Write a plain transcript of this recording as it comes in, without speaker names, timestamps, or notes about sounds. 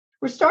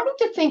We're starting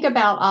to think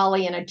about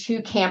Ollie in a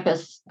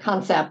two-campus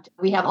concept.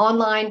 We have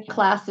online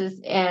classes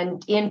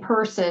and in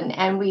person,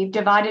 and we've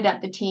divided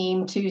up the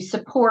team to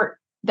support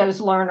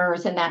those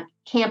learners in that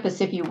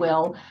campus, if you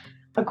will,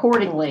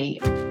 accordingly.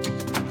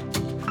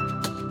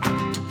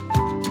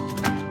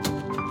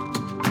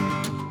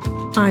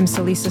 I'm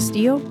Celisa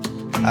Steele.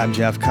 I'm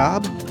Jeff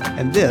Cobb,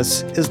 and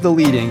this is the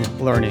Leading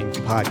Learning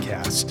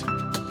Podcast.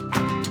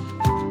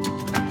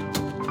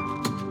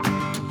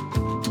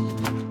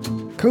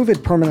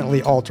 COVID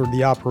permanently altered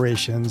the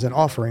operations and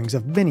offerings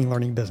of many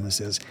learning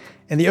businesses,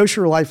 and the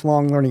Osher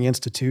Lifelong Learning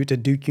Institute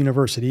at Duke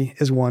University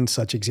is one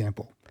such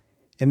example.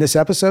 In this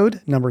episode,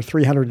 number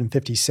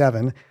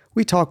 357,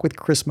 we talk with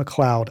Chris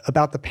McLeod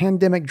about the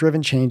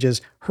pandemic-driven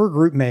changes her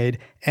group made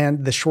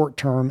and the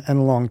short-term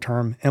and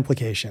long-term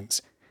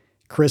implications.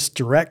 Chris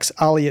directs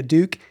Ollie at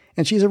Duke,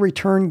 and she's a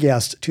return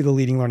guest to the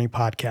Leading Learning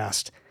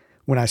Podcast.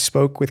 When I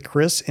spoke with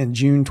Chris in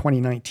June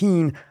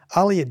 2019,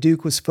 Ollie at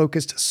Duke was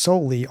focused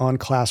solely on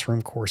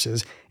classroom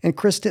courses, and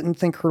Chris didn't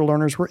think her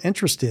learners were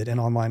interested in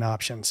online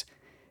options.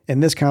 In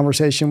this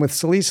conversation with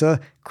Celisa,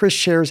 Chris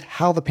shares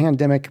how the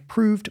pandemic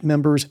proved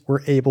members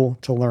were able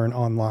to learn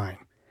online.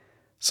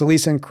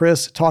 Celisa and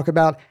Chris talk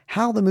about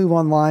how the move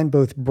online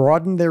both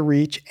broadened their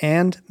reach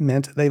and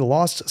meant they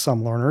lost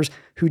some learners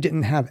who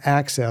didn't have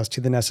access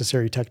to the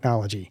necessary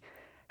technology,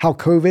 how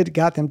COVID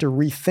got them to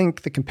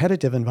rethink the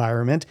competitive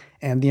environment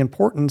and the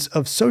importance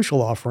of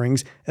social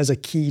offerings as a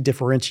key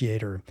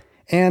differentiator,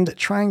 and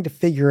trying to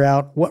figure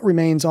out what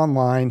remains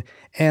online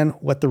and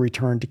what the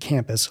return to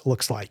campus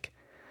looks like.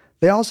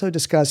 They also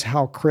discuss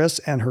how Chris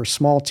and her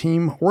small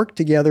team worked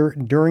together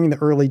during the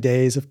early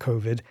days of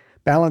COVID,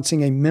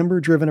 balancing a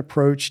member-driven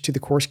approach to the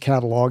course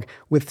catalog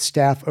with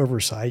staff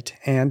oversight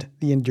and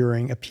the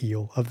enduring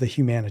appeal of the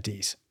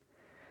humanities.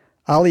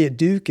 Ollie at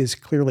Duke is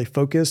clearly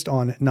focused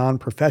on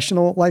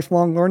non-professional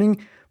lifelong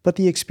learning, but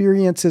the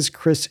experiences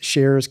Chris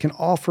shares can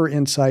offer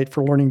insight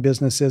for learning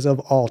businesses of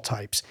all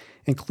types,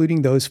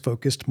 including those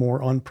focused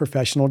more on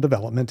professional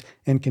development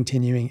and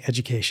continuing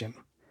education.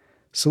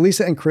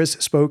 Celisa and Chris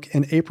spoke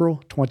in April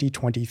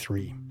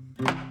 2023.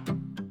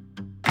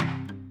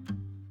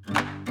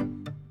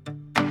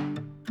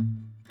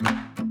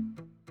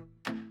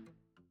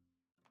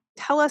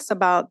 Tell us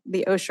about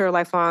the Osher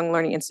Lifelong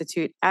Learning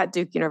Institute at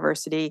Duke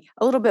University,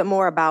 a little bit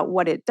more about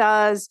what it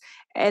does,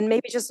 and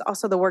maybe just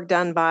also the work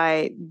done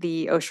by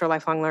the Osher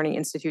Lifelong Learning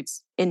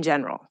Institutes in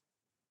general.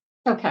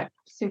 Okay,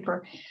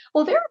 super.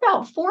 Well, there are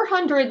about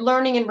 400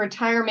 learning and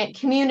retirement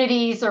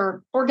communities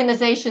or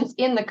organizations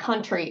in the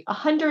country.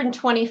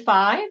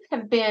 125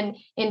 have been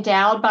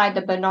endowed by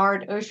the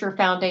Bernard Osher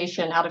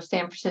Foundation out of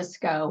San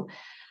Francisco.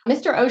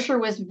 Mr. Osher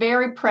was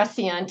very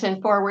prescient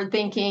and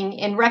forward-thinking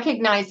in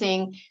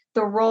recognizing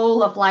the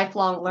role of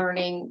lifelong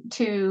learning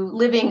to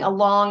living a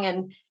long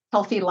and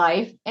healthy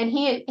life. And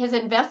he has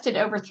invested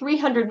over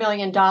 $300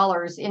 million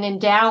in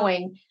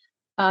endowing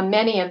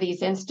many of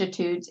these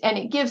institutes. And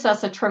it gives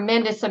us a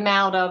tremendous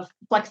amount of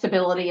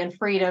flexibility and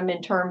freedom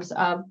in terms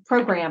of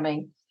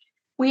programming.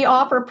 We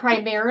offer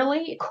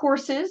primarily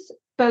courses,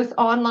 both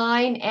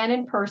online and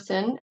in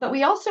person, but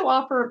we also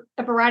offer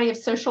a variety of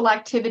social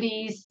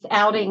activities,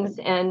 outings,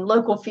 and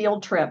local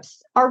field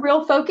trips. Our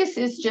real focus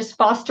is just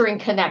fostering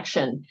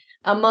connection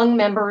among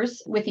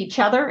members with each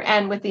other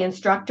and with the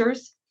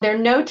instructors. There are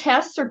no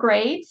tests or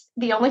grades.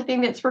 The only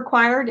thing that's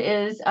required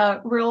is a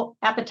real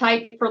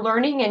appetite for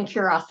learning and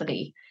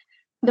curiosity.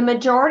 The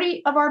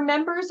majority of our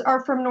members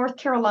are from North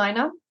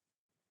Carolina,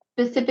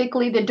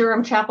 specifically the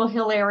Durham-Chapel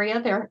Hill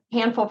area. There are a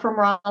handful from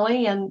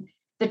Raleigh and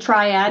the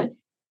Triad.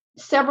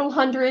 Several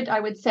hundred, I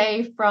would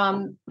say,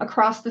 from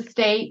across the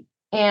state,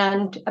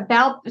 and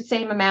about the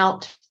same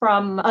amount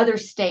from other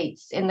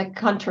states in the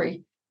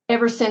country.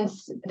 Ever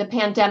since the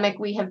pandemic,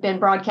 we have been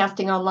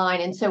broadcasting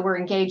online, and so we're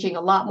engaging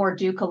a lot more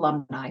Duke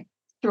alumni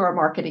through our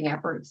marketing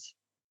efforts.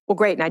 Well,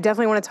 great. And I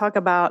definitely want to talk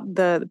about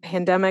the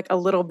pandemic a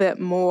little bit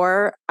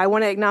more. I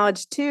want to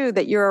acknowledge, too,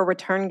 that you're a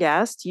return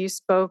guest. You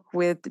spoke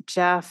with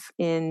Jeff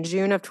in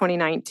June of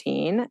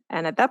 2019,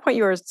 and at that point,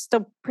 you were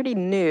still pretty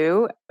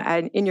new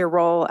in your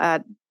role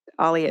at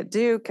Ollie at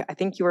Duke. I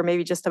think you were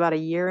maybe just about a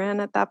year in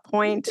at that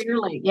point.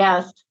 Clearly,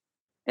 yes.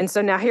 And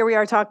so now here we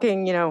are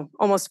talking,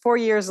 almost 4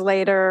 years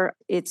later.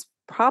 It's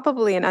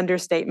probably an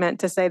understatement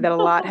to say that a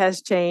lot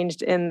has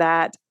changed in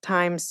that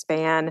time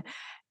span.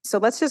 So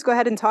let's just go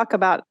ahead and talk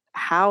about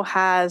how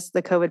has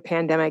the COVID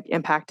pandemic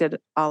impacted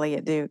Ollie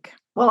at Duke?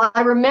 Well,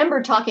 I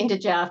remember talking to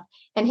Jeff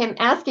and him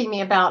asking me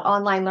about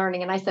online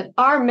learning. And I said,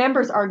 our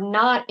members are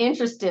not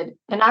interested.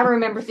 And I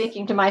remember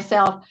thinking to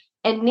myself,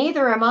 and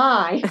neither am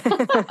I.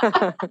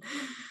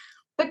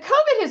 But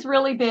COVID has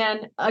really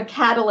been a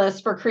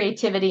catalyst for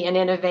creativity and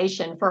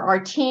innovation for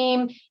our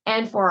team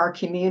and for our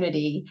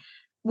community.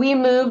 We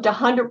moved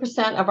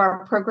 100% of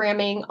our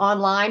programming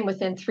online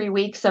within 3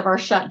 weeks of our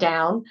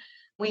shutdown.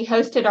 We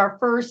hosted our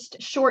first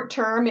short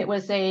term. It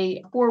was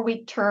a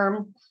 4-week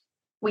term.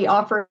 We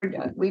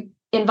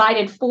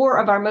invited 4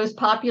 of our most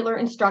popular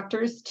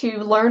instructors to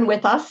learn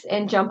with us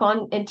and jump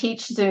on and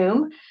teach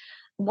Zoom.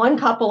 One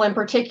couple in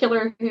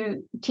particular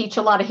who teach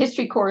a lot of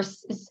history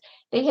courses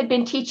They had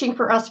been teaching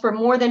for us for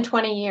more than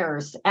 20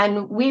 years,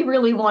 and we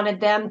really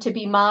wanted them to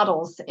be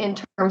models in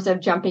terms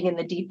of jumping in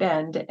the deep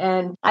end.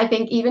 And I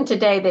think even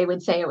today they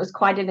would say it was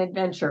quite an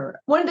adventure.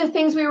 One of the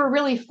things we were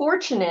really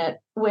fortunate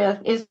with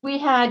is we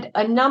had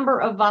a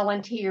number of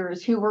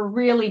volunteers who were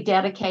really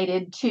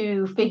dedicated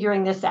to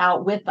figuring this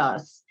out with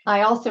us.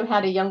 I also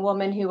had a young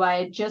woman who I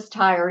had just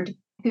hired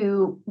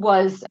who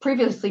was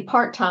previously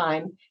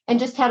part-time and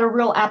just had a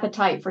real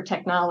appetite for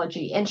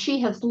technology. And she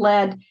has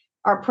led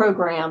our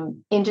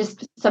program in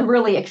just some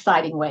really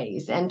exciting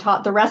ways and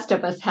taught the rest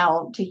of us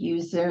how to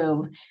use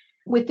Zoom.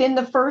 Within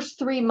the first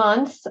 3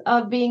 months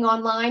of being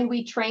online,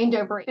 we trained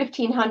over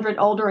 1,500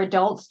 older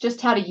adults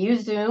just how to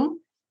use Zoom.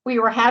 We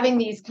were having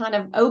these kind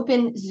of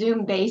open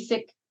Zoom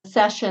basic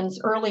sessions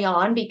early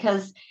on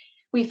because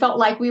we felt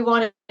like we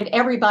wanted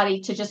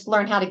everybody to just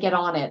learn how to get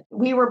on it.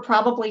 We were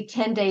probably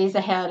 10 days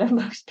ahead of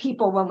most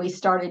people when we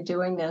started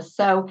doing this.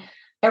 So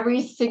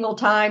every single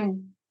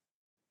time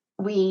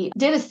we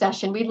did a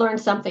session, we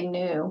learned something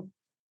new.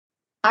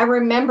 I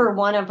remember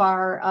one of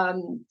our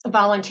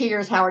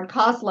volunteers, Howard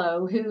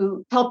Coslow,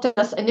 who helped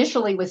us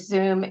initially with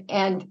Zoom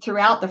and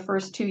throughout the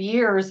first 2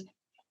 years,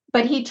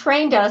 but he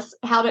trained us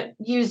how to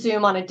use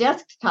Zoom on a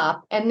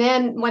desktop. And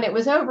then when it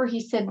was over, he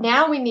said,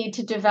 now we need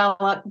to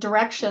develop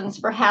directions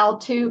for how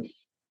to,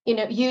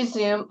 use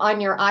Zoom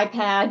on your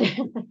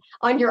iPad,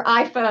 on your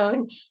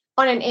iPhone,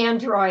 on an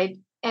Android.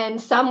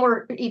 And some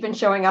were even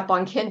showing up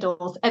on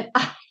Kindles. And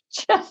I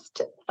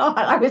just thought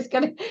I was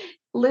going to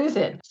lose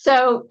it.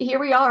 So here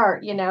we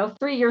are,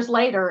 3 years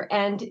later,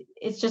 and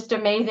it's just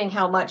amazing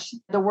how much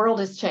the world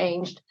has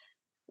changed.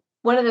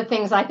 One of the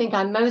things I think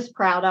I'm most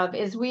proud of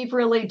is we've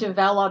really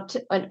developed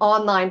an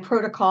online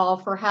protocol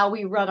for how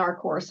we run our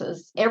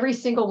courses. Every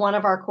single one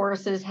of our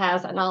courses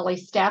has an OLLI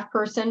staff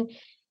person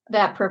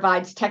that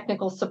provides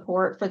technical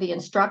support for the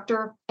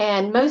instructor.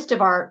 And most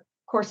of our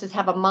courses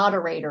have a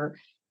moderator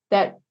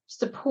that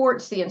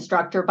supports the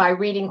instructor by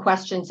reading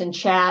questions in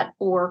chat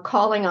or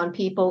calling on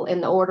people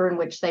in the order in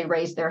which they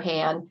raise their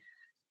hand.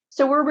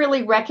 So we're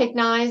really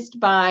recognized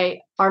by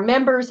our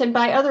members and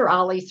by other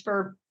OLLIs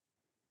for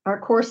our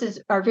courses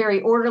are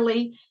very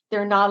orderly.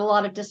 There are not a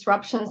lot of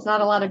disruptions, not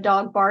a lot of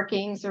dog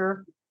barkings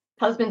or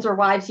husbands or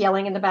wives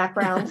yelling in the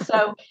background.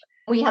 So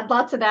we had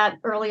lots of that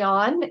early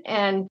on.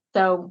 And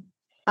so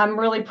I'm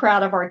really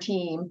proud of our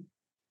team.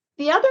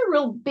 The other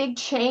real big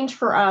change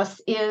for us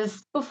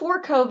is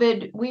before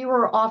COVID, we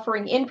were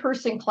offering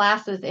in-person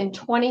classes in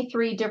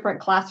 23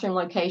 different classroom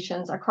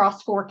locations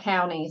across 4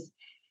 counties.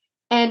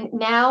 And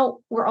now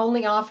we're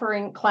only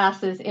offering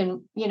classes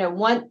in,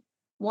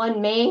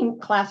 one main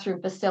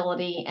classroom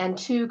facility and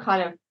 2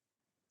 kind of,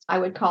 I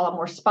would call them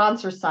more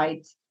sponsor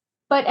sites.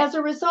 But as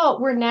a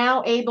result, we're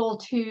now able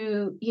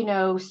to,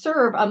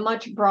 serve a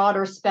much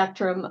broader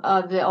spectrum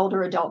of the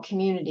older adult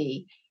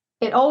community.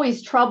 It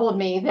always troubled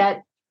me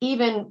that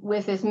even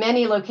with as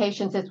many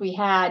locations as we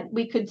had,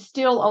 we could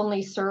still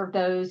only serve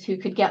those who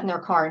could get in their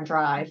car and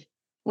drive.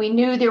 We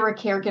knew there were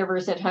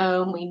caregivers at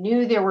home. We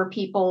knew there were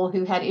people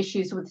who had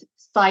issues with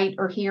sight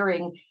or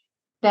hearing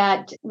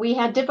that we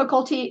had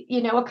difficulty,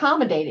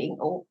 accommodating.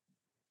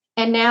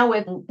 And now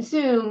with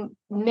Zoom,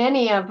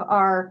 many of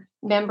our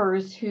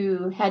members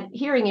who had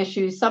hearing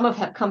issues, some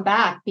have come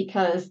back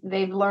because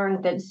they've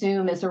learned that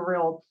Zoom is a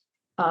real,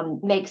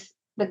 makes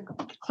the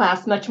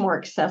class much more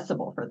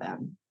accessible for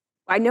them.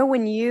 I know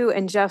when you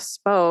and Jeff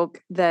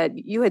spoke that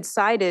you had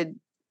cited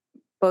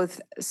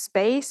both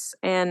space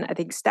and I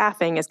think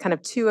staffing as kind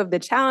of 2 of the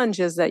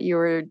challenges that you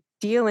were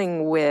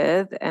dealing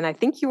with. And I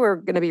think you were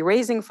going to be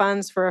raising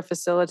funds for a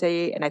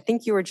facility. And I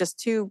think you were just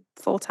 2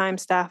 full-time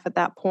staff at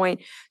that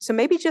point. So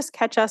maybe just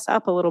catch us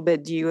up a little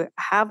bit. Do you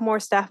have more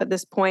staff at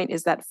this point?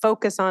 Is that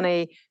focus on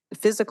a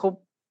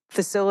physical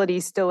facility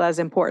still as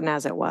important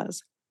as it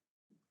was?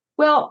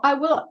 Well, I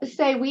will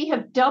say we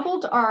have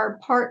doubled our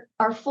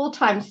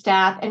full-time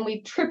staff and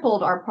we've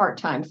tripled our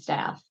part-time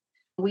staff.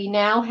 We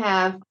now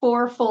have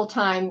 4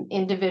 full-time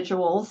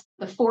individuals,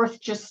 the 4th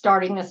just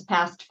starting this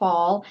past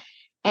fall.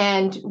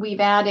 And we've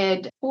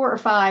added 4 or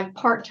 5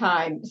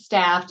 part-time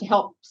staff to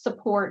help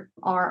support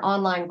our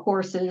online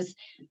courses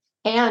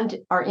and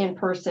our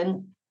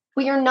in-person.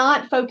 We are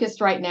not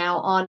focused right now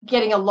on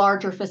getting a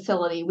larger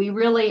facility. We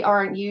really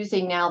aren't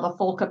using now the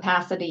full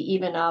capacity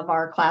even of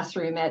our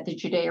classroom at the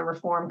Judea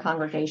Reform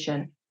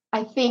congregation.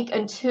 I think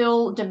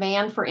until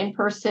demand for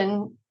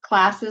in-person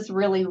classes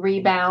really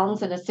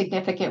rebounds in a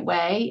significant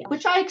way,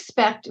 which I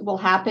expect will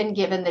happen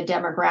given the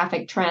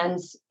demographic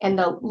trends and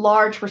the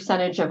large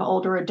percentage of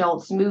older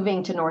adults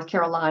moving to North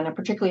Carolina,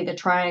 particularly the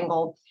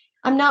Triangle.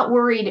 I'm not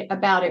worried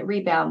about it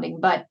rebounding,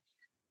 but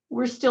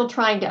we're still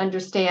trying to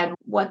understand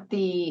what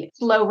the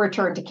slow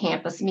return to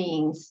campus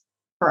means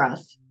for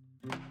us.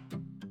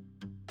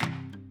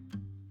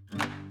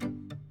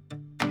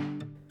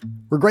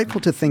 We're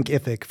grateful to Think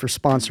IFIC for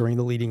sponsoring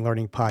the Leading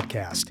Learning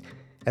podcast.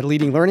 At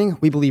Leading Learning,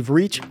 we believe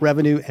reach,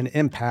 revenue, and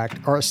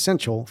impact are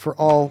essential for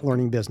all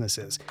learning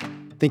businesses.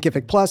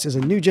 Thinkific Plus is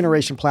a new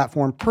generation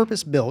platform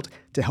purpose-built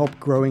to help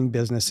growing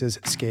businesses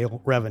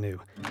scale revenue.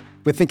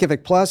 With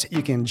Thinkific Plus,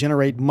 you can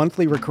generate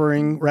monthly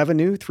recurring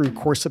revenue through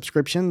course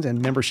subscriptions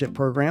and membership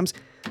programs,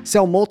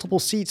 sell multiple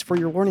seats for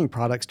your learning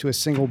products to a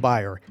single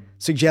buyer,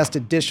 suggest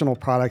additional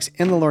products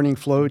in the learning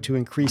flow to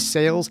increase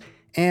sales,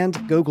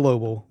 and go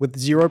global with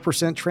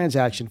 0%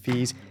 transaction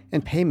fees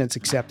and payments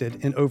accepted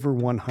in over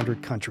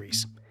 100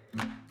 countries.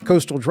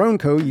 Coastal Drone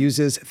Co.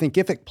 uses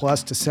Thinkific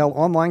Plus to sell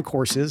online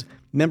courses,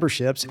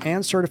 memberships,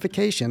 and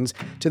certifications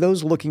to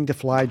those looking to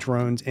fly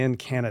drones in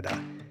Canada.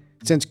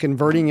 Since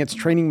converting its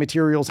training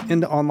materials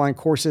into online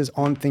courses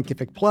on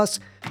Thinkific Plus,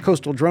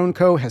 Coastal Drone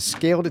Co. has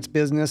scaled its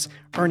business,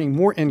 earning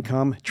more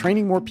income,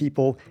 training more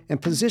people, and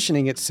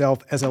positioning itself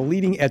as a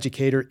leading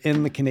educator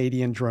in the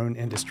Canadian drone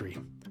industry.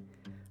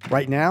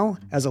 Right now,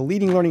 as a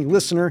Leading Learning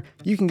listener,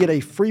 you can get a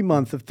free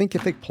month of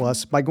Thinkific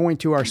Plus by going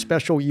to our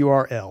special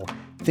URL,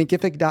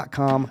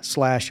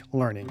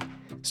 thinkific.com/learning.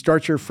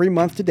 Start your free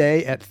month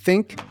today at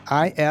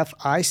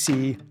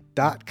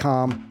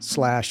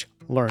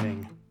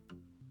thinkific.com/learning.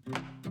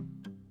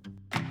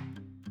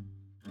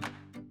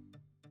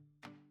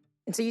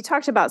 And so you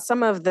talked about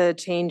some of the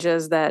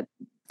changes that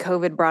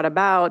COVID brought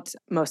about,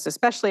 most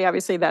especially,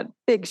 obviously, that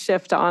big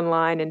shift to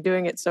online and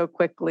doing it so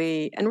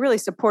quickly and really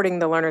supporting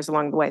the learners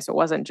along the way. So it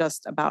wasn't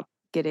just about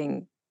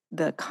getting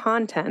the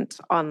content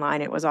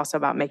online. It was also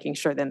about making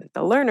sure then that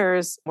the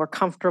learners were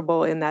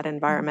comfortable in that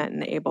environment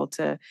and able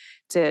to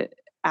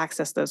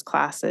access those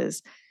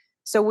classes.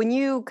 So when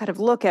you kind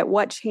of look at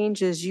what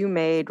changes you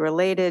made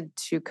related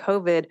to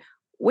COVID,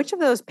 which of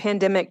those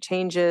pandemic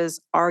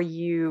changes are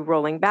you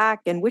rolling back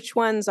and which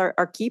ones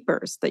are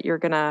keepers that you're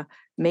going to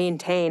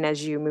maintain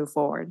as you move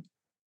forward?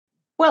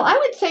 Well, I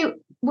would say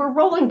we're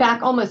rolling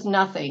back almost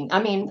nothing.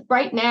 I mean,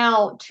 right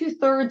now,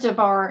 2/3 of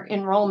our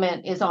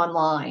enrollment is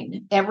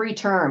online every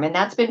term, and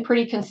that's been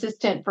pretty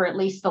consistent for at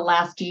least the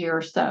last year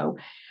or so.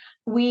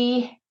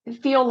 We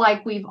feel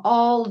like we've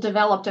all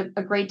developed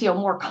a great deal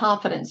more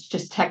confidence,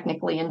 just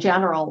technically in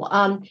general.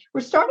 We're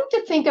starting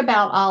to think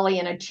about Ollie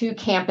in a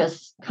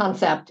 2-campus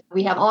concept.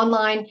 We have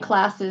online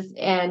classes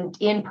and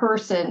in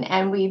person,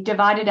 and we've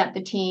divided up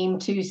the team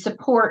to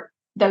support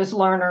those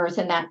learners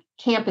in that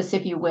campus,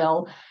 if you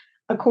will,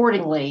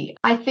 accordingly.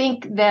 I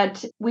think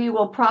that we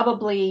will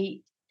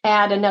probably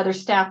add another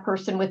staff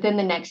person within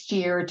the next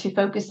year to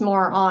focus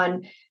more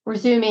on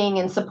resuming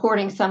and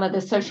supporting some of the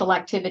social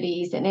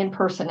activities and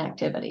in-person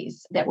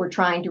activities that we're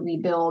trying to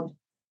rebuild,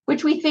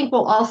 which we think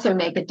will also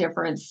make a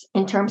difference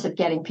in terms of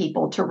getting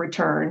people to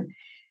return.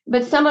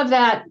 But some of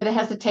that, the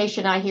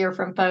hesitation I hear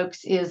from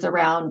folks is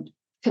around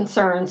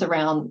concerns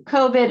around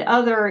COVID.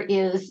 Other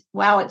is,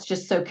 wow, it's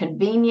just so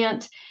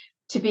convenient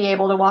to be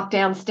able to walk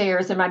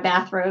downstairs in my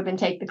bathrobe and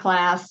take the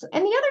class.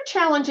 And the other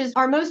challenge is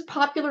our most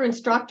popular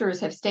instructors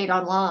have stayed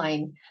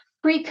online.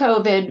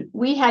 Pre-COVID,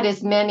 we had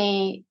as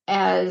many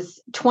as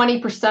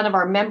 20% of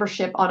our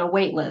membership on a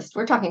wait list.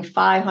 We're talking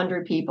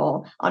 500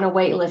 people on a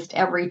wait list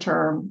every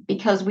term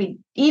because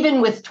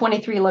even with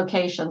 23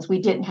 locations,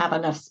 we didn't have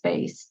enough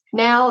space.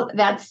 Now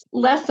that's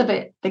less of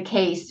it the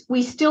case.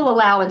 We still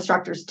allow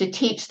instructors to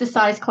teach the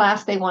size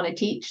class they want to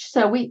teach.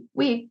 So we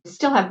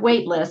still have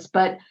wait lists,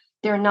 but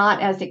they're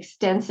not as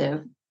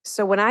extensive.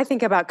 So when I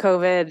think about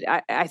COVID,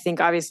 I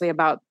think obviously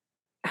about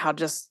how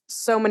just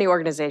so many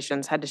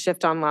organizations had to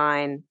shift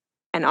online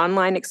and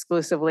online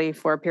exclusively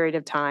for a period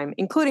of time,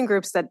 including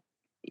groups that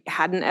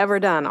hadn't ever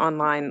done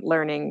online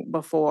learning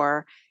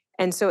before.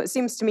 And so it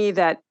seems to me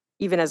that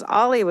even as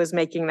Ollie was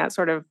making that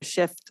sort of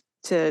shift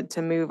to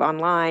move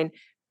online,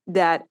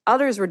 that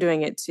others were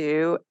doing it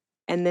too.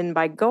 And then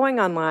by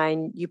going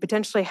online, you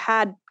potentially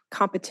had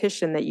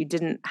competition that you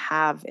didn't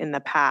have in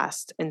the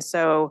past. And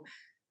so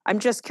I'm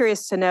just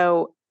curious to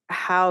know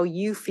how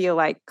you feel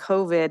like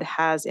COVID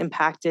has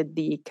impacted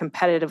the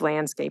competitive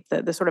landscape,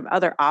 the sort of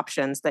other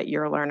options that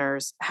your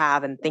learners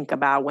have and think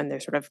about when they're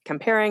sort of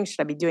comparing,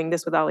 should I be doing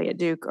this with Ollie at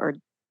Duke or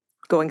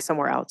going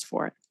somewhere else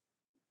for it?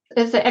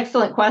 It's an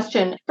excellent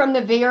question. From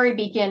the very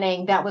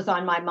beginning, that was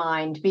on my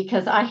mind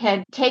because I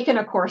had taken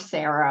a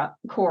Coursera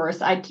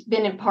course. I'd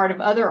been a part of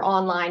other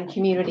online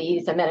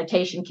communities, a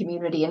meditation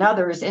community and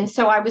others. And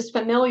so I was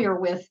familiar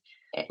with,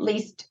 at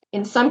least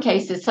in some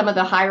cases, some of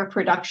the higher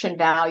production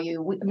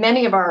value.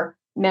 Many of our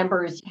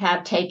members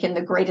have taken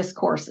the greatest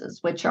courses,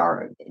 which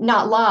are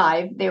not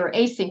live, they're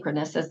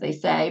asynchronous, as they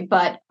say,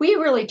 but we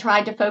really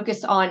tried to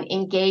focus on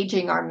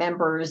engaging our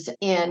members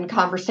in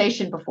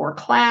conversation before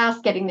class,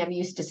 getting them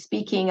used to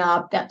speaking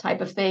up, that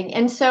type of thing.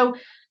 And so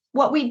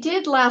what we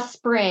did last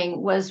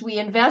spring was we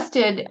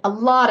invested a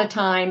lot of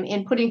time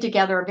in putting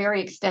together a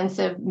very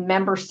extensive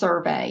member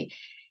survey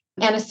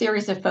and a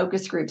series of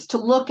focus groups to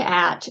look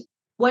at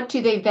what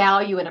do they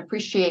value and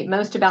appreciate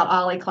most about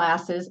Ollie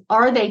classes?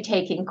 Are they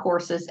taking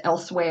courses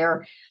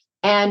elsewhere?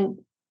 And,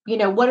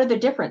 what are the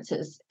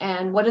differences?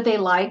 And what do they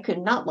like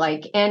and not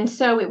like? And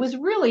so it was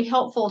really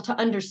helpful to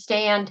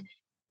understand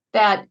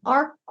that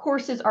our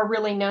courses are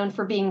really known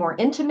for being more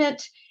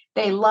intimate.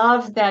 They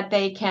love that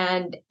they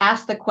can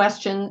ask the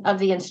question of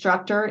the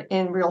instructor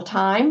in real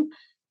time.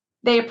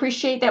 They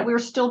appreciate that we're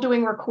still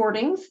doing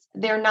recordings.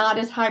 They're not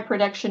as high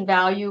production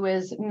value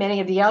as many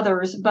of the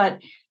others, but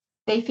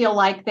They feel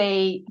like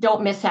they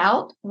don't miss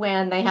out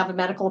when they have a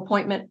medical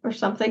appointment or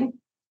something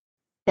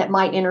that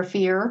might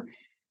interfere.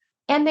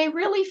 And they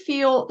really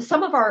feel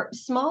some of our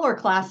smaller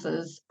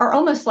classes are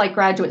almost like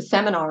graduate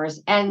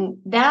seminars. And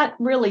that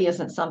really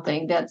isn't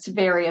something that's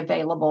very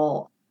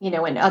available,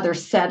 in other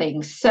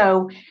settings.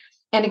 So,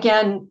 and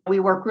again, we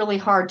work really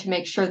hard to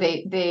make sure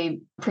they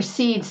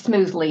proceed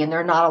smoothly and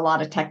there are not a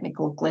lot of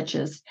technical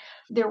glitches.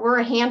 There were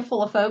a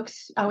handful of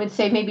folks, I would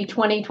say maybe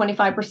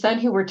 25%,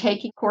 who were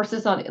taking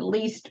courses on at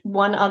least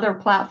one other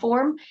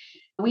platform.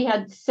 We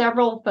had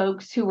several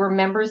folks who were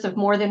members of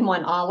more than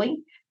one OLLI.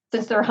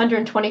 Since there are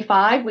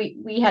 125,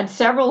 we had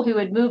several who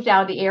had moved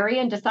out of the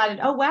area and decided,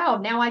 oh, wow,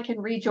 now I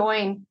can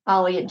rejoin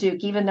OLLI at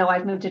Duke, even though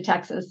I've moved to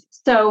Texas.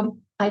 So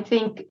I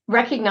think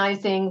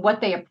recognizing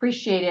what they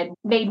appreciated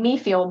made me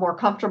feel more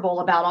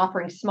comfortable about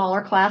offering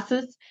smaller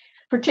classes.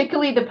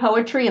 Particularly the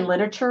poetry and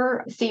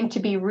literature seemed to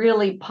be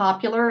really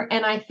popular.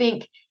 And I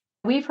think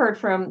I've heard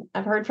from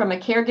a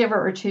caregiver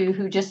or two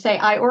who just say,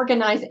 I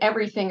organize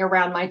everything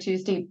around my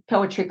Tuesday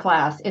poetry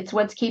class. It's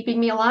what's keeping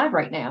me alive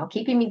right now,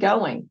 keeping me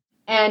going.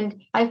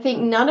 And I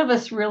think none of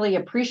us really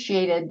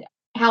appreciated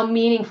how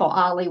meaningful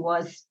OLLI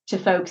was to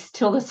folks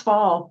till this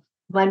fall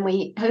when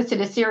we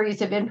hosted a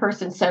series of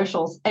in-person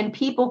socials and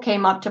people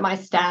came up to my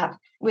staff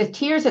with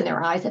tears in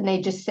their eyes and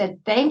they just said,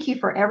 thank you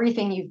for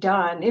everything you've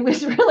done. It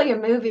was really a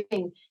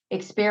moving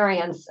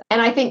experience.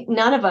 And I think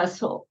none of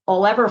us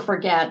will ever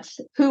forget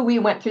who we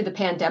went through the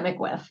pandemic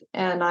with.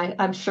 And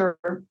I'm sure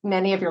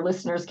many of your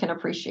listeners can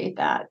appreciate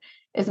that,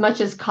 as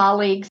much as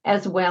colleagues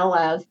as well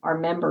as our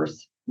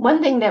members.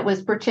 One thing that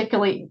was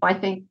particularly, I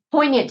think,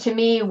 poignant to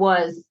me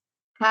was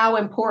how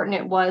important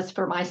it was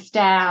for my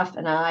staff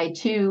and I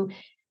to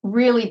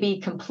really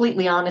be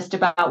completely honest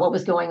about what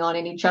was going on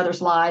in each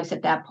other's lives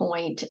at that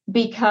point,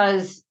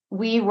 because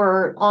we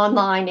were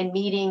online and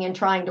meeting and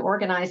trying to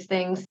organize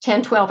things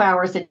 10, 12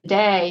 hours a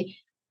day.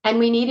 And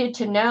we needed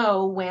to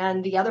know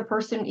when the other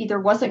person either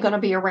wasn't going to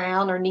be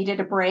around or needed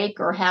a break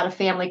or had a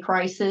family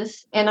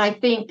crisis. And I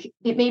think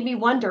it made me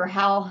wonder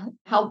how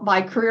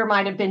my career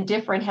might have been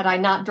different had I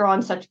not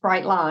drawn such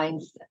bright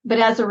lines. But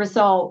as a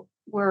result,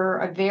 we're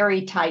a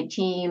very tight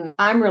team.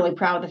 I'm really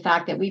proud of the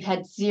fact that we've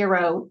had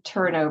zero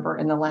turnover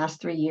in the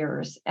last 3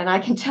 years. And I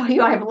can tell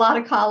you, I have a lot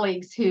of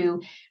colleagues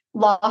who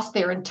lost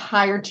their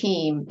entire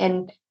team,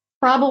 and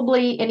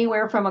probably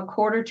anywhere from a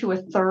quarter to a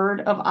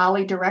third of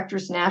OLLI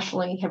directors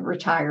nationally have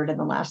retired in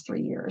the last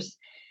 3 years.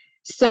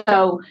 So,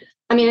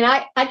 I mean,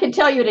 I could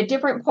tell you at a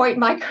different point in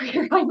my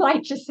career, I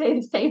might just say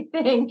the same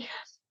thing,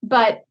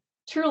 but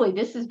truly,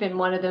 this has been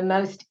one of the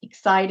most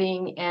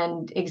exciting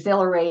and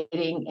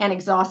exhilarating and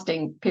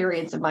exhausting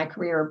periods of my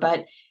career.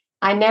 But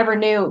I never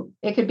knew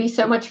it could be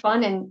so much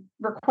fun and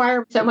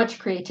require so much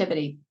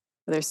creativity.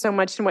 There's so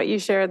much in what you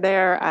shared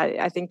there.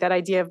 I think that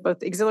idea of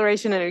both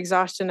exhilaration and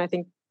exhaustion, I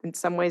think in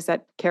some ways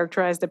that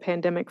characterized the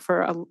pandemic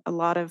for a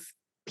lot of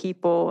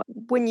people.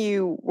 When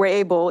you were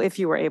able, if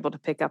you were able to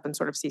pick up and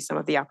sort of see some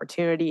of the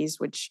opportunities,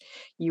 which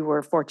you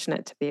were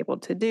fortunate to be able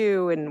to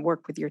do and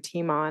work with your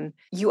team on,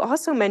 you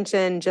also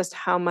mentioned just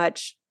how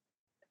much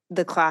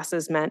the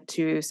classes meant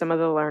to some of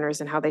the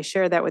learners and how they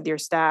shared that with your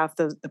staff,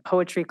 the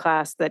poetry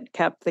class that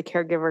kept the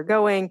caregiver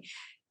going.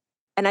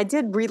 And I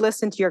did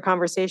re-listen to your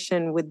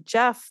conversation with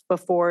Jeff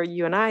before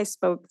you and I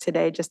spoke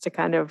today, just to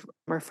kind of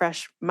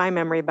refresh my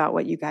memory about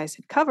what you guys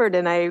had covered.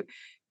 And I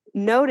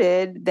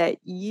noted that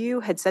you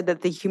had said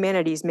that the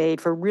humanities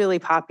made for really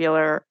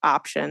popular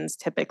options,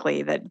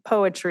 typically, that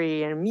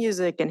poetry and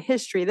music and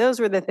history, those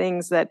were the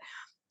things that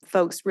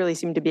folks really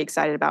seemed to be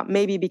excited about,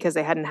 maybe because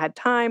they hadn't had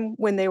time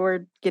when they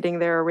were getting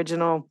their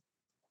original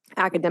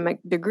academic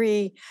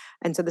degree.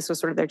 And so this was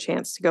sort of their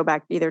chance to go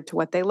back either to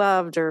what they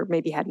loved or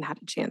maybe hadn't had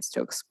a chance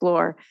to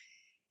explore.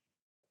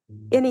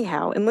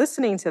 Anyhow, in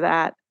listening to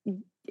that,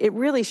 it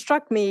really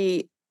struck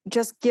me,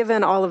 just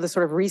given all of the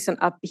sort of recent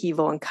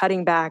upheaval and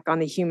cutting back on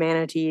the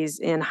humanities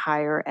in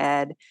higher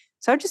ed.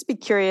 So I'd just be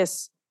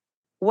curious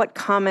what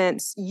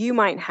comments you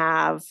might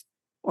have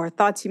or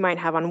thoughts you might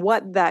have on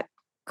what that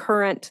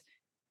current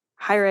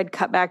higher ed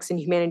cutbacks in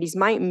humanities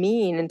might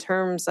mean in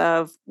terms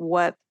of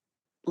what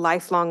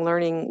lifelong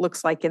learning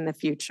looks like in the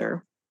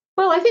future.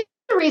 Well, I think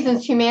the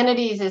reasons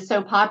humanities is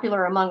so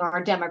popular among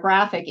our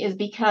demographic is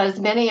because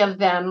many of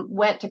them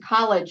went to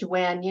college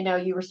when,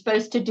 you were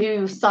supposed to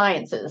do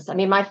sciences. I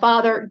mean, my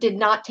father did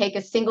not take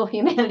a single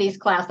humanities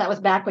class. That was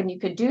back when you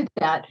could do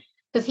that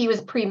because he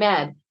was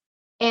pre-med.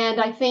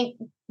 And I think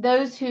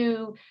those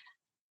who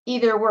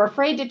either were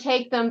afraid to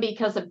take them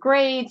because of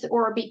grades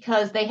or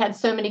because they had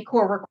so many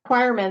core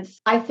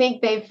requirements, I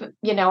think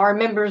our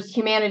members'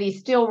 humanities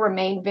still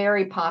remain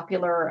very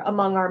popular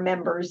among our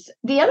members.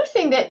 The other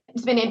thing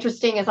that's been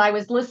interesting is I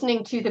was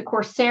listening to the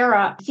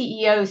Coursera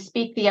CEO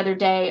speak the other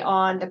day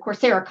on the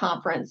Coursera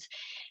conference.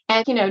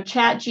 And,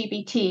 Chat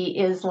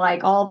GPT is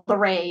like all the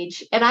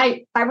rage. And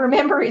I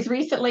remember as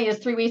recently as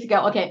 3 weeks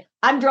ago, okay,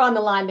 I'm drawing the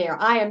line there.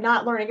 I am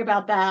not learning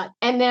about that.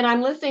 And then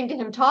I'm listening to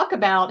him talk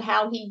about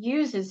how he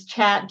uses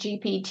Chat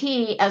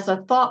GPT as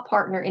a thought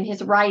partner in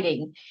his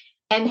writing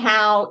and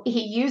how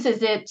he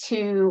uses it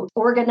to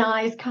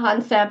organize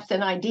concepts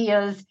and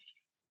ideas.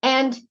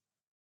 And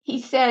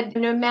he said,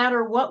 no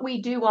matter what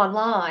we do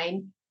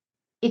online,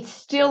 it's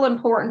still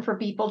important for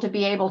people to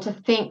be able to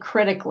think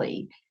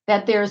critically,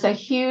 that there's a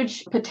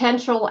huge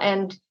potential,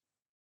 and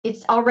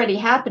it's already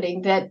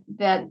happening,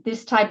 that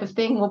this type of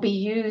thing will be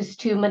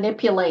used to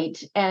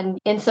manipulate and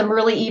in some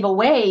really evil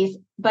ways,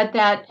 but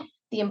that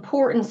the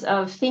importance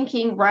of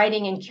thinking,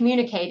 writing, and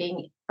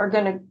communicating are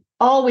going to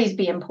always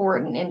be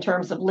important in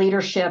terms of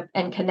leadership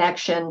and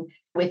connection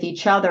with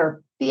each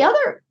other. The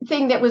other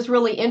thing that was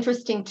really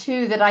interesting,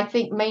 too, that I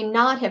think may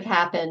not have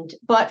happened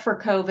but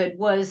for COVID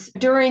was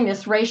during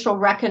this racial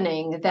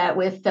reckoning that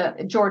with the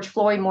George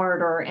Floyd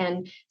murder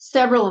and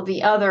several of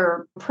the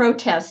other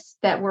protests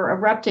that were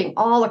erupting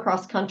all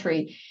across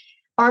country,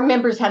 our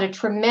members had a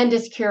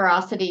tremendous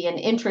curiosity and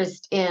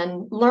interest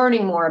in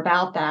learning more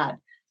about that.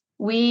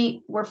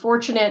 We were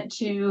fortunate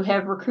to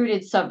have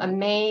recruited some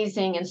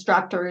amazing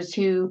instructors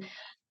who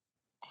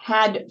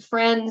had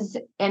friends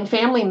and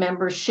family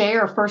members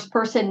share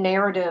first-person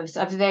narratives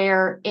of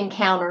their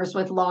encounters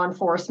with law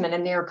enforcement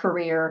and their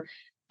career,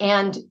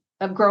 and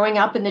of growing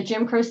up in the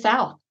Jim Crow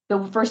South.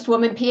 The first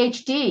woman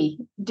PhD,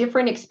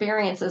 different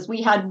experiences.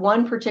 We had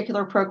one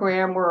particular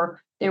program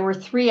where there were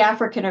 3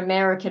 African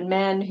American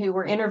men who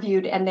were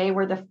interviewed, and they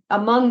were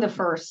among the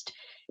first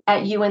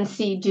at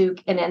UNC,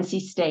 Duke, and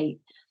NC State.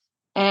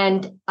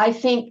 And I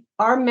think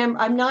I'm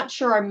not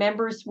sure our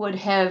members would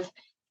have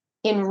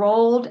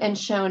enrolled and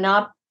shown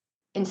up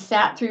and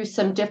sat through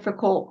some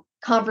difficult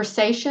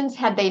conversations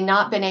had they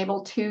not been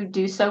able to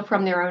do so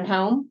from their own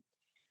home,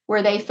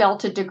 where they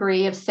felt a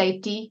degree of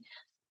safety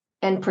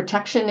and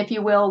protection, if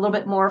you will, a little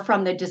bit more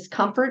from the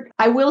discomfort.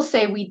 I will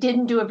say we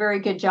didn't do a very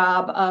good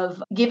job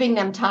of giving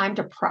them time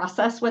to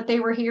process what they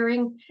were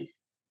hearing.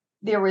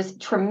 There was a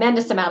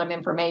tremendous amount of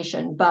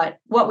information, but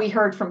what we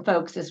heard from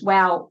folks is,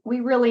 wow, we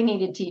really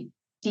needed to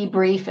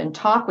debrief and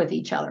talk with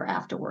each other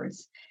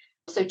afterwards.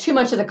 So too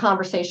much of the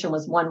conversation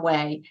was one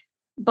way,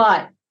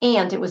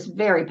 and it was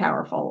very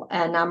powerful.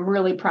 And I'm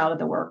really proud of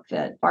the work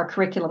that our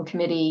curriculum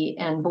committee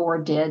and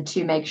board did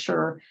to make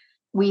sure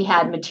we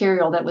had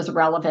material that was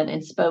relevant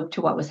and spoke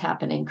to what was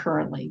happening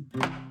currently.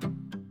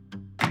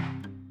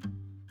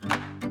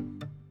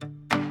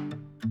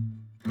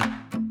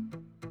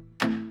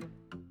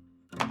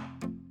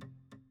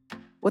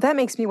 Well, that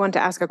makes me want to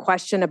ask a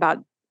question about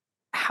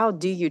how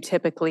do you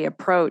typically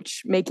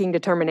approach making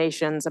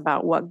determinations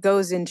about what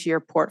goes into your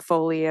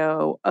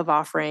portfolio of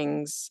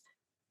offerings,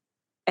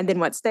 and then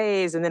what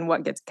stays, and then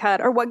what gets cut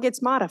or what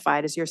gets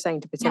modified, as you're saying,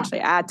 to potentially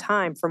add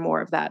time for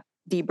more of that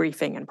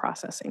debriefing and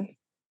processing?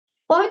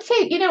 Well, I'd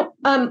say,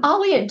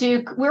 Ollie at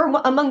Duke, we're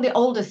among the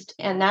oldest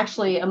and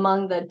actually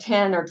among the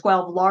 10 or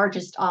 12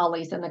 largest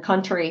Ollies in the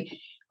country.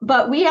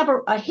 But we have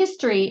a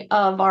history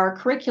of our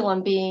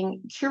curriculum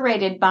being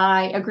curated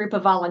by a group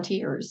of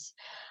volunteers.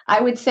 I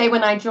would say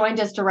when I joined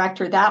as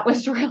director, that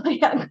was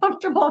really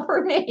uncomfortable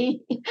for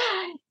me.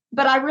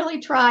 But I really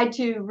tried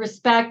to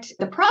respect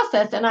the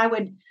process, and I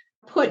would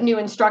put new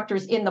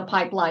instructors in the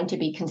pipeline to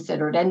be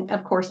considered. And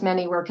of course,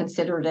 many were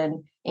considered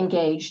and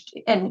engaged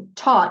and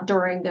taught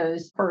during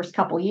those first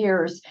couple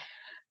years.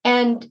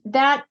 And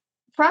that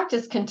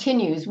practice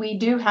continues. We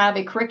do have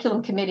a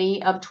curriculum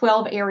committee of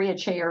 12 area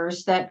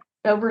chairs that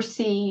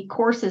oversee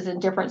courses in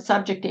different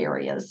subject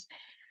areas.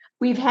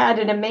 We've had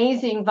an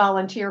amazing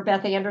volunteer,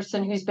 Beth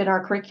Anderson, who's been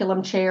our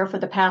curriculum chair for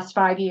the past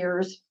 5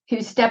 years,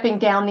 who's stepping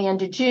down the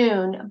end of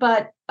June.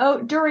 But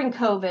during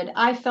COVID,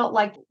 I felt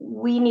like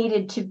we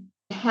needed to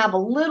have a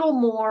little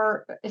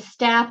more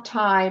staff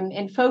time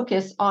and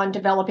focus on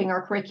developing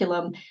our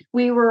curriculum.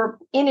 We were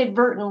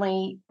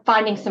inadvertently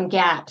finding some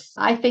gaps.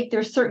 I think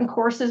there's certain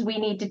courses we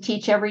need to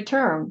teach every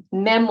term.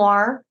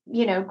 Memoir,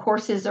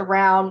 courses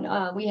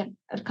around, we have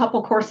a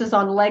couple courses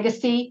on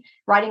legacy,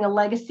 writing a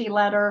legacy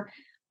letter,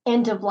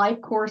 end of life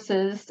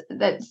courses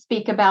that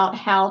speak about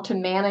how to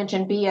manage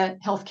and be a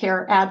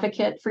healthcare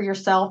advocate for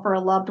yourself or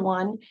a loved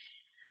one.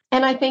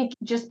 And I think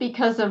just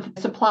because of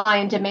supply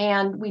and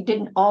demand, we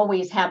didn't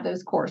always have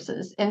those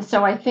courses. And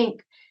so I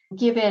think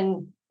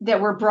given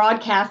that we're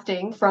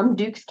broadcasting from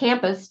Duke's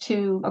campus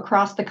to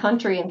across the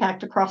country, in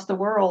fact, across the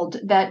world,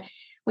 that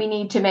we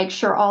need to make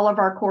sure all of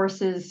our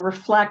courses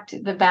reflect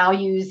the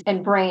values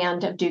and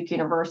brand of Duke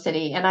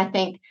University. And I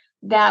think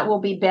that will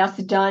be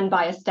best done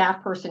by a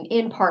staff person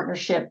in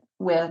partnership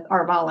with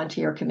our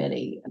volunteer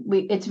committee.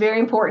 It's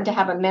very important to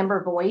have a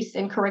member voice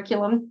in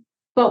curriculum.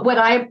 But what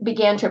I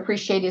began to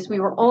appreciate is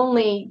we were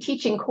only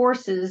teaching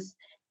courses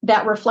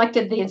that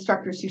reflected the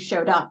instructors who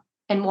showed up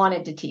and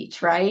wanted to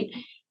teach, right?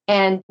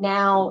 And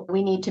now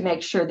we need to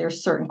make sure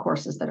there's certain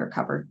courses that are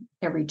covered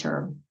every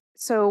term.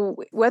 So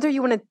whether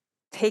you want to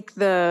take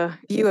the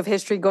view of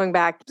history going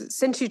back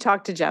since you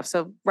talked to Jeff,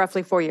 so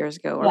roughly 4 years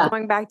ago, or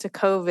going back to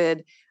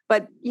COVID,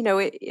 but,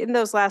 in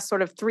those last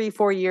sort of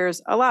 3-4 years,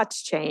 a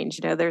lot's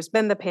changed. There's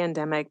been the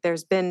pandemic,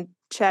 there's been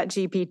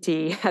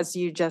ChatGPT, as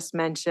you just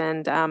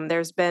mentioned.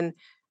 There's been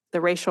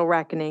the racial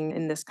reckoning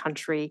in this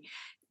country.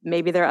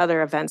 Maybe there are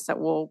other events that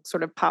will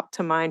sort of pop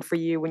to mind for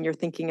you when you're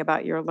thinking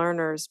about your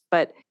learners.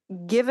 But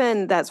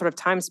given that sort of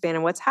time span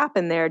and what's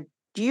happened there,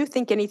 Do you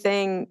think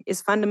anything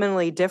is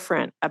fundamentally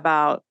different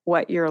about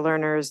what your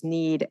learners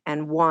need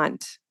and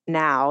want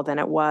now than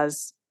it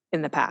was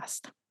in the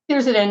past?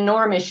 There's an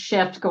enormous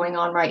shift going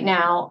on right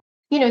now.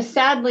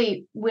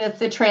 Sadly, with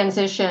the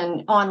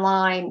transition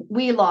online,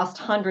 we lost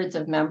hundreds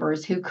of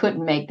members who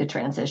couldn't make the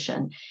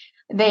transition.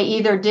 They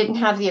either didn't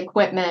have the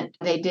equipment,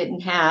 they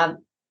didn't have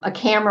a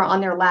camera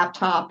on their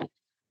laptop.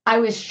 I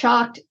was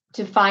shocked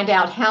to find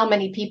out how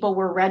many people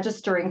were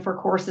registering for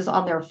courses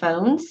on their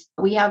phones.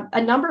 We have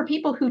a number of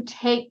people who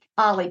take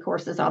OLLI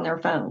courses on their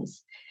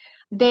phones.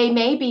 They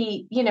may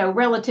be,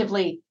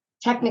 relatively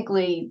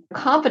technically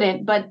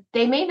competent, but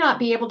they may not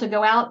be able to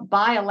go out,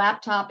 buy a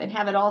laptop and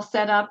have it all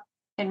set up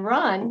and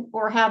run,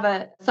 or have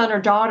a son or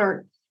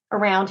daughter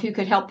around who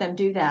could help them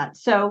do that.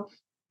 So,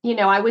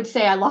 I would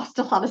say I lost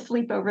a lot of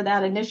sleep over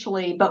that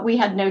initially, but we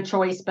had no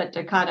choice but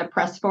to kind of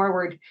press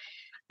forward.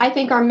 I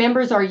think our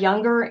members are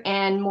younger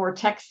and more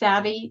tech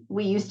savvy.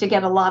 We used to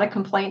get a lot of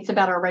complaints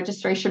about our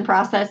registration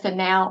process, and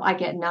now I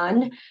get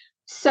none.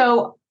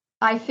 So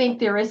I think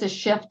there is a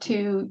shift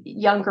to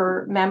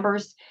younger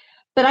members.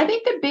 But I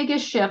think the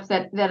biggest shift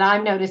that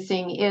I'm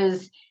noticing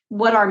is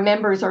what our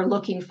members are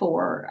looking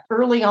for.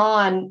 Early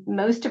on,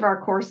 most of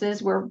our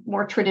courses were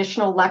more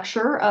traditional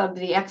lecture of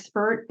the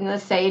expert and the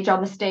sage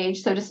on the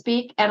stage, so to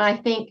speak. And I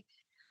think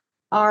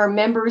our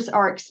members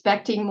are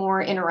expecting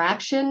more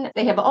interaction.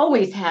 They have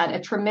always had a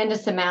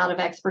tremendous amount of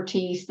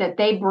expertise that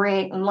they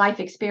bring and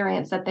life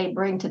experience that they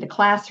bring to the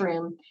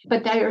classroom.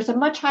 But there's a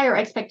much higher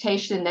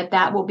expectation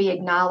that will be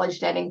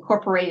acknowledged and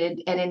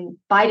incorporated and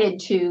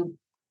invited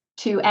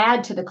to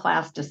add to the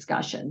class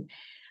discussion.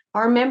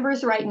 Our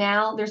members right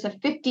now, there's a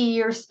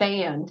 50-year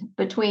span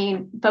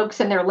between folks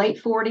in their late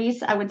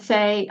 40s, I would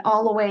say,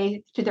 all the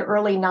way to the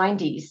early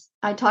 90s.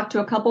 I talked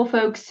to a couple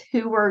folks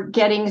who were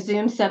getting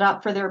Zoom set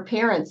up for their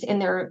parents in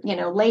their,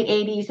 late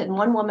 80s, and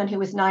one woman who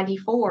was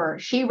 94.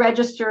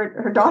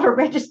 Her daughter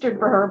registered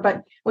for her,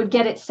 but would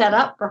get it set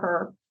up for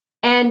her.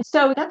 And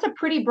so that's a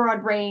pretty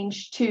broad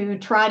range to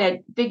try to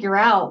figure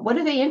out what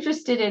are they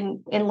interested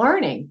in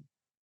learning.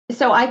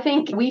 So I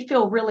think we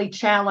feel really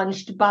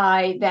challenged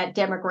by that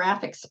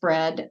demographic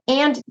spread.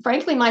 And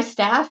frankly, my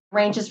staff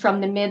ranges from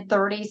the mid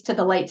 30s to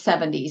the late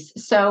 70s.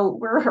 So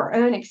we're our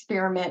own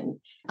experiment.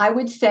 I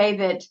would say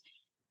that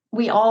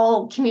we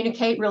all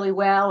communicate really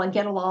well and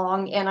get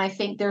along. And I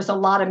think there's a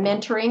lot of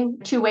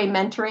mentoring, two-way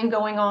mentoring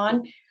going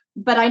on.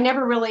 But I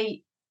never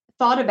really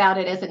thought about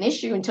it as an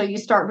issue until you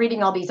start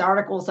reading all these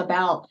articles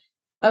about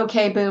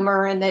okay,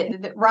 boomer, and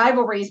the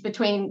rivalries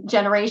between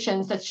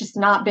generations. That's just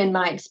not been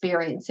my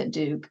experience at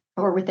Duke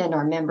or within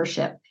our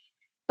membership.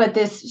 But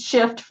this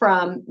shift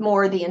from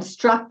more the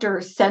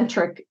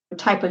instructor-centric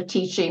type of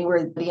teaching,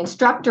 where the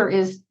instructor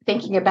is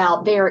thinking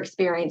about their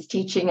experience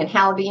teaching and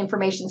how the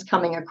information is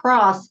coming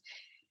across,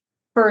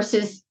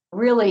 versus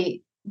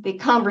really the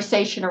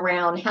conversation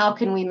around how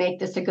can we make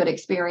this a good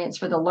experience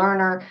for the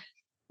learner?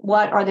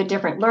 What are the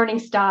different learning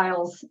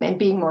styles, and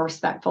being more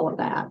respectful of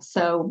that.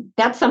 So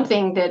that's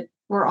something that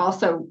we're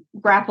also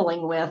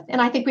grappling with.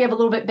 And I think we have a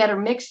little bit better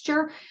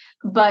mixture,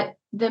 but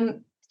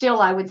still,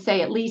 I would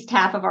say at least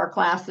half of our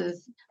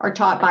classes are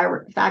taught by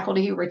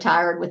faculty who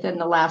retired within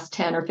the last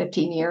 10 or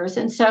 15 years.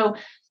 And so,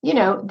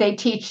 they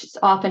teach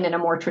often in a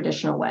more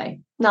traditional way.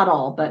 Not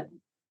all, but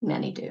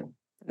many do.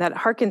 That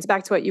harkens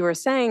back to what you were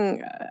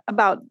saying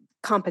about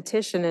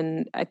competition.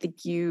 And I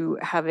think you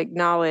have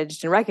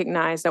acknowledged and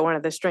recognized that one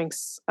of the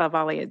strengths of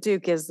OLLI at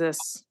Duke is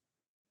this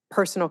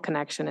personal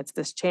connection. It's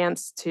this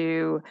chance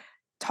to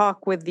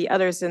talk with the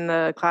others in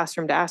the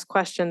classroom, to ask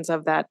questions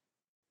of that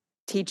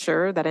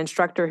teacher, that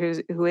instructor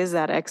who is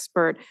that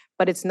expert.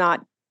 But it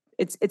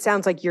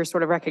sounds like you're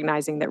sort of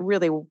recognizing that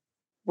really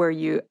where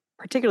you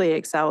particularly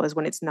excel is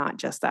when it's not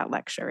just that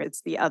lecture,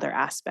 it's the other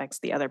aspects,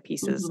 the other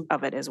pieces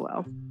of it as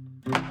well.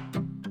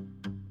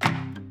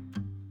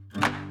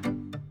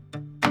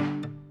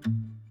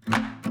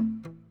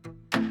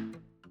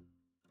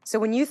 So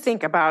when you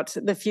think about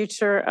the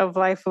future of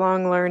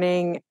lifelong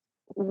learning,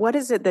 what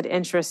is it that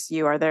interests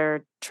you? Are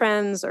there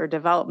trends or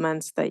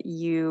developments that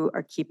you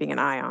are keeping an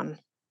eye on?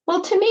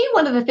 Well, to me,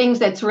 one of the things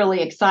that's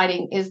really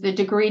exciting is the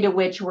degree to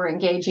which we're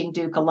engaging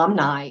Duke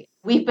alumni.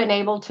 We've been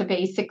able to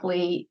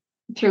basically,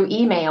 through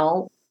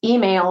email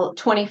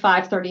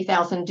 25,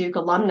 30,000 Duke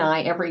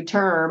alumni every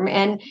term.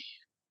 And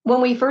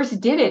when we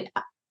first did it,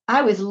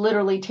 I was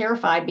literally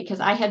terrified because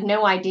I had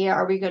no idea,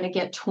 are we going to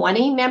get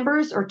 20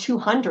 members or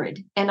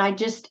 200? And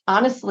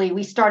honestly,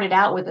 we started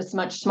out with a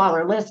much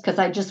smaller list because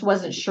I just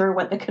wasn't sure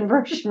what the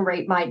conversion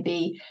rate might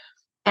be.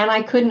 And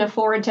I couldn't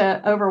afford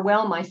to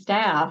overwhelm my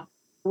staff.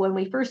 When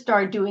we first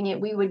started doing it,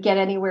 we would get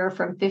anywhere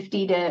from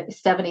 50 to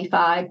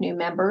 75 new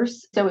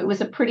members. So it was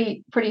a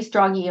pretty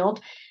strong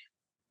yield.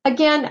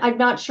 Again, I'm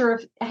not sure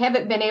I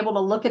haven't been able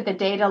to look at the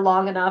data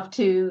long enough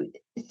to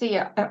see,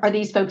 are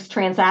these folks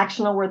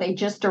transactional? Were they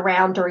just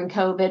around during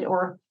COVID,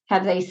 or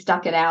have they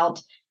stuck it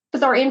out?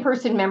 Because our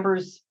in-person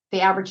members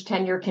The average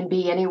tenure can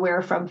be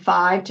anywhere from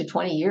 5 to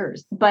 20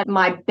 years. But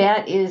my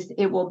bet is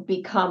it will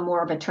become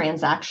more of a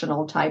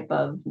transactional type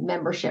of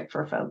membership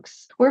for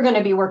folks. We're going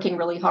to be working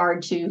really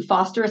hard to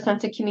foster a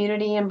sense of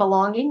community and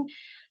belonging.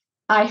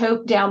 I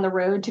hope down the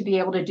road to be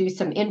able to do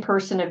some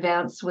in-person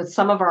events with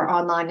some of our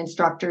online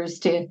instructors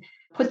to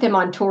put them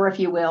on tour, if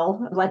you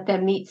will, let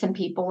them meet some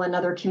people in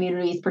other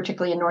communities,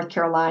 particularly in North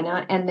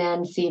Carolina, and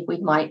then see if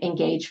we might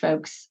engage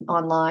folks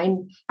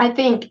online. I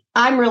think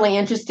I'm really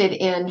interested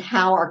in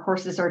how our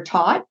courses are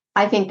taught.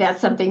 I think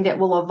that's something that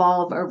will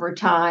evolve over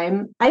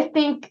time. I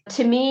think,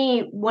 to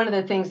me, one of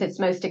the things that's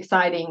most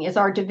exciting is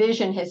our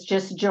division has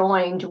just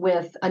joined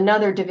with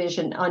another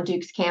division on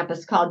Duke's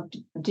campus called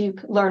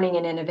Duke Learning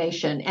and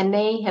Innovation, and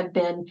they have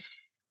been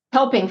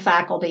helping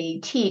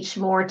faculty teach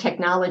more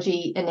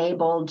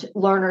technology-enabled,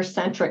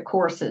 learner-centric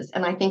courses.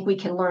 And I think we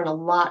can learn a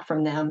lot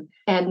from them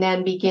and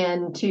then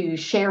begin to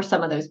share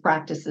some of those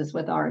practices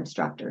with our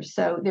instructors.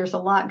 So there's a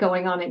lot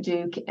going on at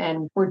Duke,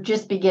 and we're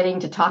just beginning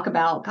to talk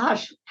about,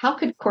 gosh, how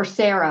could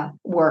Coursera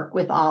work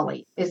with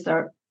Ollie? Is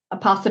there a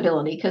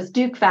possibility? Because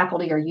Duke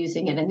faculty are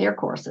using it in their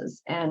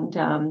courses. And,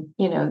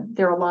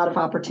 there are a lot of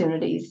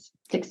opportunities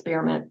to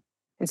experiment.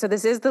 And so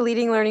this is the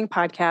Leading Learning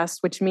podcast,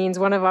 which means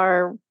one of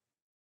our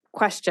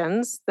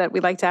questions that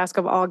we like to ask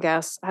of all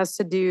guests has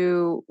to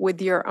do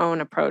with your own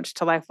approach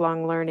to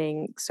lifelong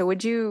learning. So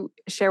would you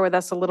share with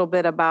us a little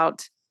bit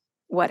about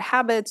what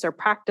habits or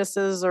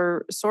practices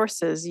or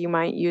sources you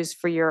might use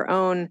for your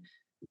own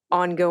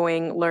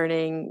ongoing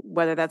learning,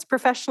 whether that's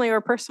professionally or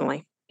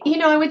personally?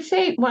 I would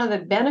say one of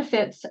the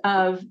benefits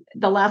of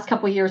the last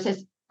couple of years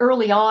is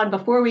early on,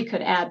 before we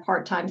could add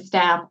part-time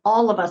staff,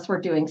 all of us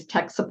were doing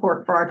tech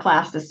support for our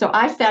classes. So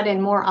I sat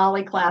in more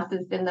Ollie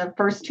classes in the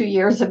first 2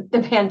 years of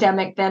the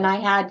pandemic than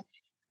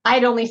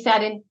I'd only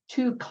sat in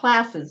 2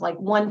 classes, like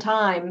one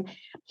time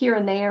here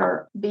and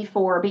there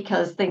before,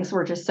 because things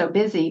were just so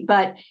busy.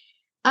 But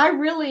I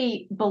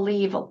really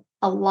believe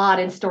a lot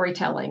in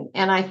storytelling.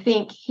 And I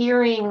think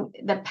hearing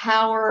the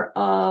power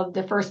of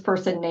the first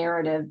person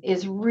narrative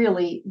is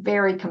really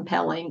very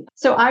compelling.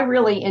 So I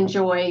really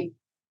enjoy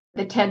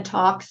the TED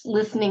Talks,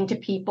 listening to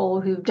people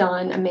who've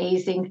done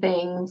amazing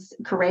things,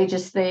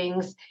 courageous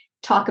things,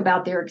 talk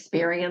about their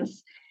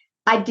experience.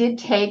 I did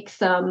take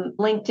some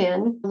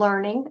LinkedIn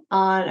learning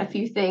on a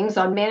few things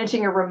on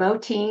managing a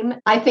remote team.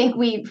 I think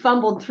we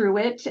fumbled through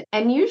it.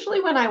 And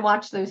usually when I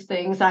watch those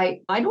things,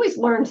 I'd always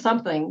learn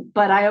something,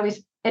 but I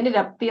always ended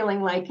up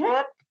feeling like,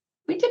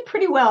 we did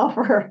pretty well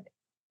for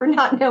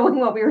not knowing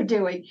what we were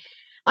doing.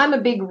 I'm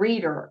a big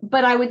reader,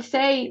 but I would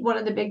say one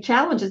of the big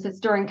challenges is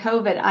during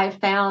COVID, I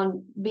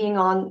found being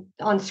on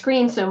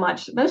screen so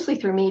much, mostly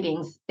through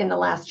meetings in the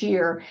last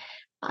year,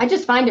 I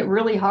just find it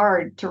really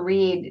hard to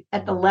read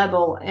at the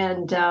level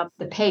and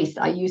the pace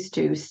I used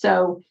to.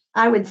 So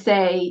I would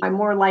say I'm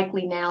more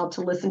likely now to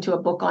listen to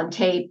a book on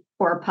tape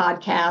or a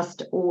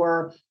podcast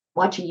or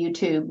watch a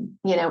YouTube,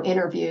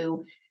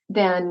 interview.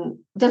 Then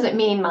doesn't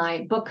mean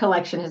my book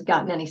collection has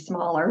gotten any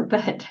smaller,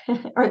 but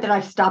or that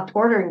I've stopped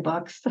ordering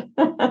books.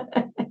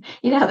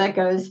 You know how that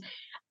goes.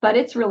 But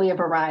it's really a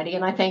variety.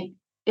 And I think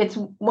it's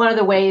one of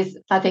the ways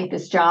I think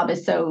this job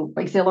is so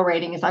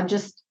exhilarating is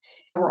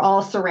we're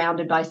all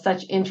surrounded by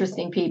such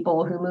interesting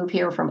people who move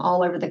here from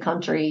all over the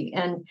country.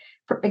 And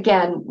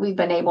again, we've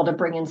been able to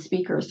bring in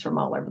speakers from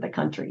all over the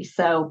country.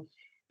 So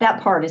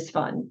that part is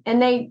fun.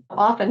 And they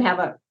often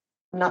have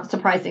not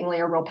surprisingly,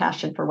 a real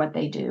passion for what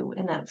they do,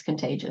 and that's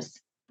contagious.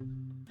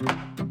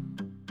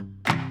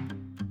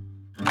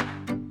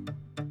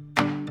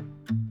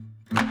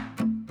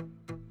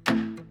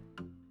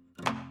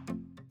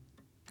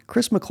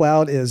 Chris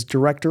McLeod is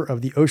director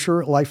of the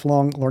Osher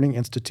Lifelong Learning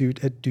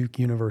Institute at Duke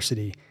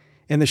University.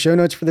 In the show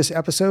notes for this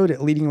episode at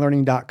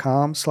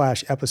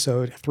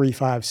leadinglearning.com/episode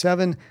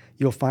 357,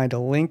 you'll find a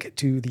link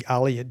to the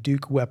Ollie at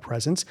Duke web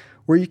presence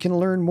where you can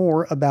learn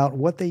more about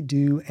what they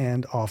do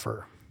and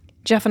offer.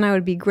 Jeff and I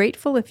would be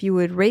grateful if you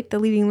would rate the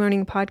Leading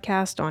Learning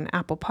podcast on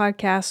Apple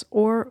Podcasts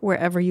or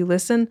wherever you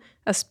listen,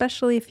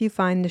 especially if you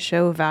find the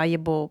show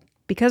valuable,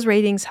 because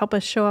ratings help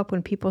us show up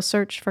when people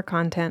search for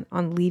content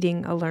on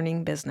leading a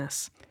learning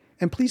business.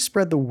 And please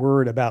spread the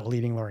word about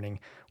Leading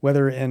Learning,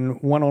 whether in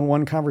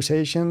one-on-one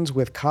conversations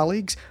with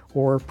colleagues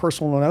or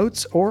personal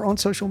notes or on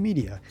social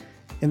media.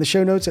 In the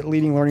show notes at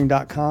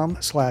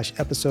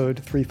leadinglearning.com/episode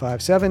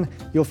 357,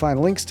 you'll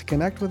find links to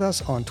connect with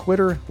us on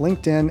Twitter,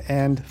 LinkedIn,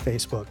 and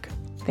Facebook.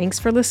 Thanks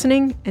for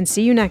listening, and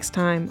see you next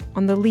time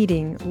on the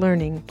Leading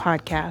Learning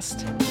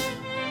podcast.